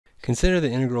Consider the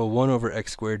integral 1 over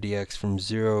x squared dx from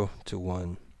 0 to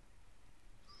 1.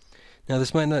 Now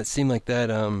this might not seem like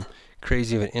that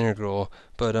crazy of an integral,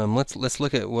 but let's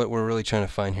look at what we're really trying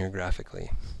to find here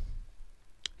graphically.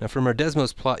 Now from our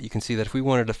Desmos plot, you can see that if we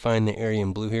wanted to find the area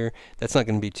in blue here, that's not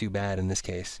going to be too bad in this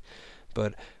case.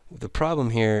 But the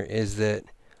problem here is that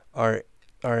our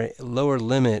lower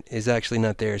limit is actually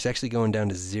not there. It's actually going down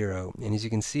to 0. And as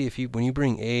you can see, when you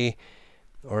bring a,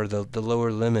 or the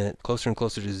lower limit closer and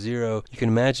closer to 0, you can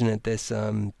imagine that this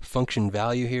function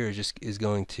value here is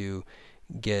going to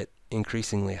get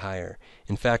increasingly higher.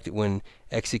 In fact, when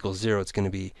x equals 0, it's going to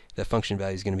be, that function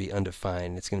value is going to be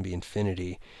undefined. It's going to be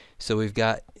infinity. So we've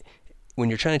got, when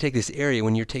you're trying to take this area,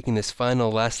 when you're taking this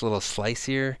final last little slice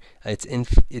here, it's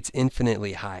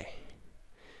infinitely high.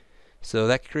 So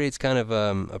that creates kind of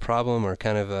a problem, or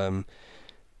kind of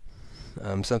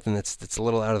something that's a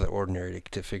little out of the ordinary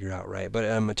to figure out, right? But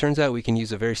it turns out we can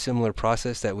use a very similar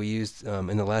process that we used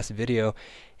in the last video,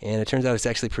 and it turns out it's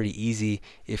actually pretty easy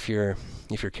if you're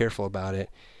careful about it.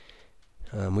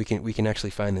 We can actually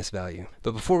find this value.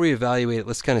 But before we evaluate it,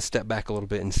 let's kind of step back a little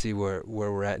bit and see where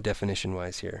we're at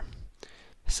definition-wise here.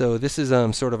 So this is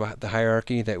sort of the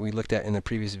hierarchy that we looked at in the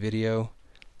previous video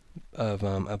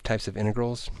of types of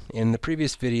integrals. In the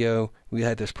previous video, we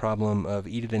had this problem of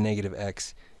e to the negative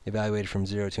x evaluated from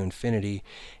 0 to infinity,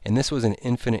 and this was an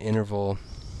infinite interval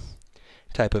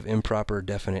type of improper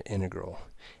definite integral.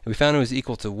 And we found it was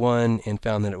equal to 1 and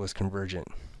found that it was convergent.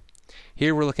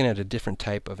 Here we're looking at a different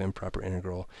type of improper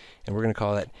integral, and we're going to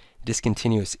call that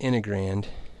discontinuous integrand.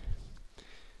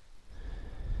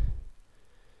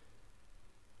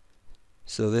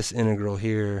 So this integral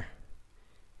here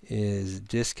is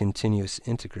discontinuous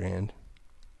integrand,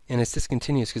 and it's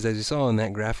discontinuous because, as you saw in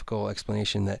that graphical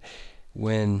explanation, that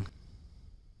when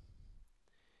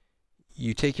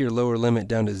you take your lower limit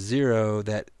down to 0,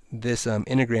 that this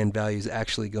integrand value is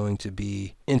actually going to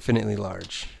be infinitely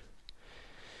large,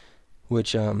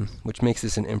 which makes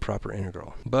this an improper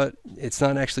integral. But it's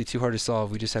not actually too hard to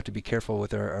solve. We just have to be careful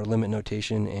with our limit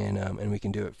notation, and we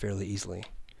can do it fairly easily.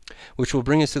 Which will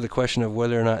bring us to the question of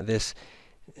whether or not this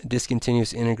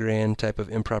discontinuous integrand type of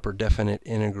improper definite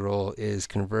integral is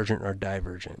convergent or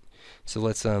divergent. So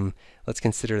let's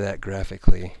consider that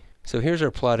graphically. So here's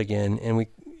our plot again,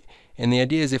 and the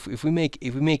idea is if we make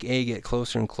a get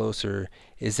closer and closer,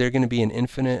 is there going to be an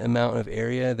infinite amount of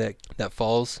area that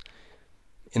falls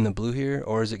in the blue here,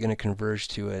 or is it going to converge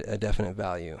to a definite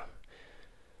value?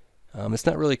 It's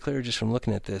not really clear just from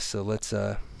looking at this, so let's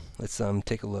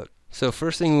take a look. So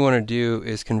first thing we want to do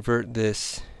is convert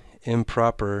this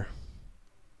improper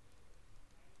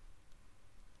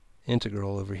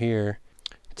integral over here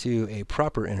to a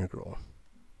proper integral,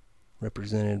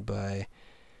 represented by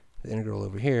the integral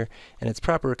over here. And it's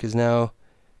proper because now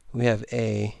we have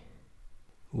a,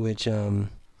 which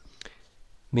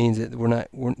means that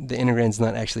the integrand's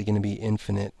not actually going to be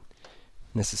infinite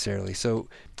necessarily. So,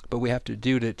 but we have to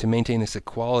do to maintain this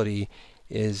equality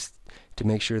is to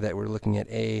make sure that we're looking at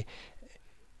a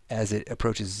as it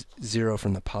approaches 0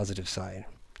 from the positive side.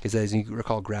 Because as you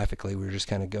recall graphically, we were just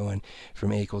kind of going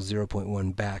from a equals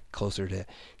 0.1 back closer to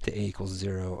a equals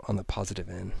 0 on the positive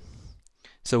end.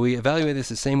 So we evaluate this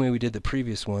the same way we did the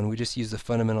previous one. We just use the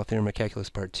fundamental theorem of calculus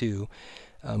part 2.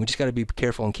 We just got to be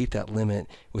careful and keep that limit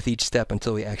with each step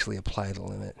until we actually apply the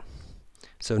limit.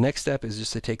 So next step is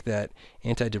just to take that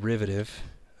antiderivative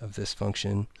of this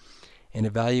function and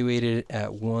evaluate it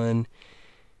at 1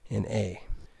 and a.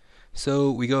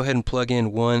 So we go ahead and plug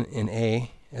in 1 and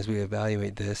a as we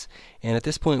evaluate this, and at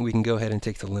this point we can go ahead and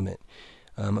take the limit.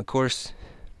 Of course,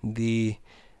 the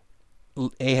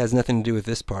a has nothing to do with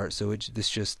this part, so this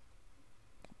just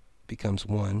becomes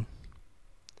 1.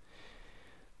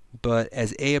 But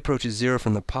as a approaches 0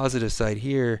 from the positive side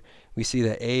here, we see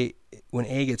that when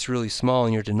a gets really small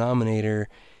in your denominator,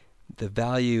 the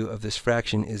value of this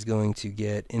fraction is going to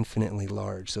get infinitely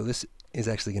large. So this is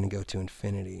actually going to go to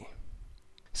infinity.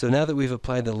 So now that we've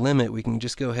applied the limit, we can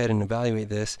just go ahead and evaluate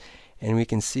this, and we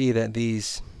can see that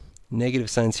these negative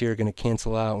signs here are going to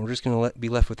cancel out. We're just going to be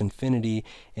left with infinity,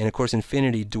 and of course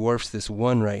infinity dwarfs this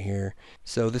 1 right here.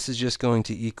 So this is just going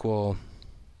to equal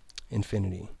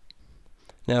infinity.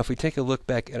 Now if we take a look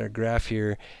back at our graph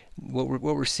here, what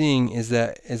we're seeing is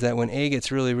that when a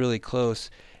gets really close,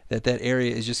 that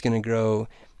area is just going to grow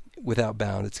without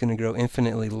bound. It's going to grow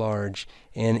infinitely large.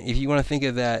 And if you want to think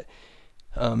of that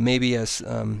maybe as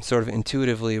sort of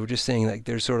intuitively, we're just saying like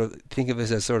there's think of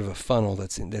this as sort of a funnel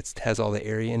that has all the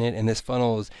area in it, and this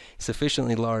funnel is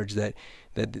sufficiently large that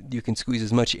you can squeeze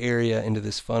as much area into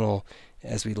this funnel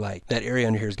as we like. That area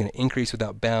under here is going to increase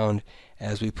without bound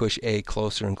as we push a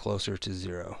closer and closer to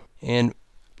 0. And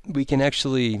we can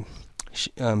actually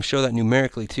show that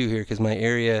numerically too here, because my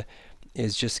area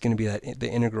is just going to be the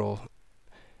integral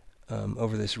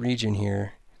over this region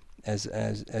here, as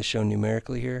shown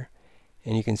numerically here.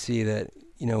 And you can see that,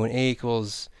 you know, when a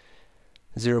equals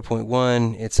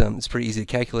 0.1, it's pretty easy to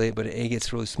calculate, but a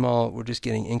gets really small, we're just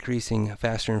getting increasing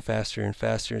faster and faster and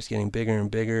faster. It's getting bigger and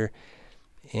bigger,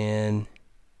 and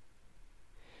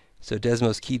so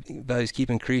Desmos values keep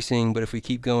increasing. But if we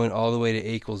keep going all the way to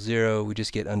a equals 0, we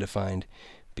just get undefined,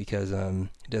 because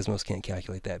Desmos can't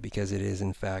calculate that, because it is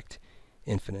in fact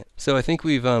infinite. So I think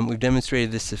we've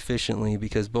demonstrated this sufficiently,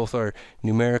 because both our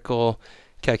numerical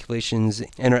calculations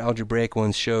and our algebraic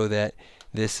ones show that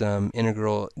this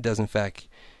integral does in fact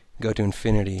go to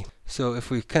infinity. So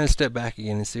if we kind of step back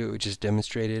again and see what we just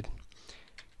demonstrated,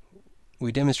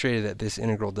 we demonstrated that this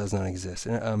integral does not exist.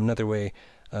 And another way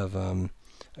of,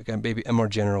 maybe a more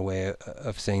general way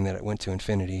of saying that it went to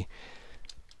infinity.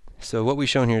 So what we've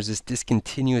shown here is this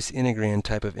discontinuous integrand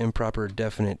type of improper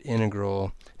definite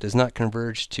integral does not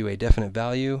converge to a definite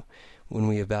value when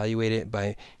we evaluate it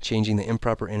by changing the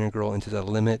improper integral into the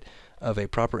limit of a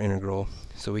proper integral.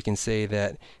 So we can say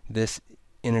that this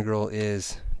integral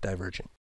is divergent.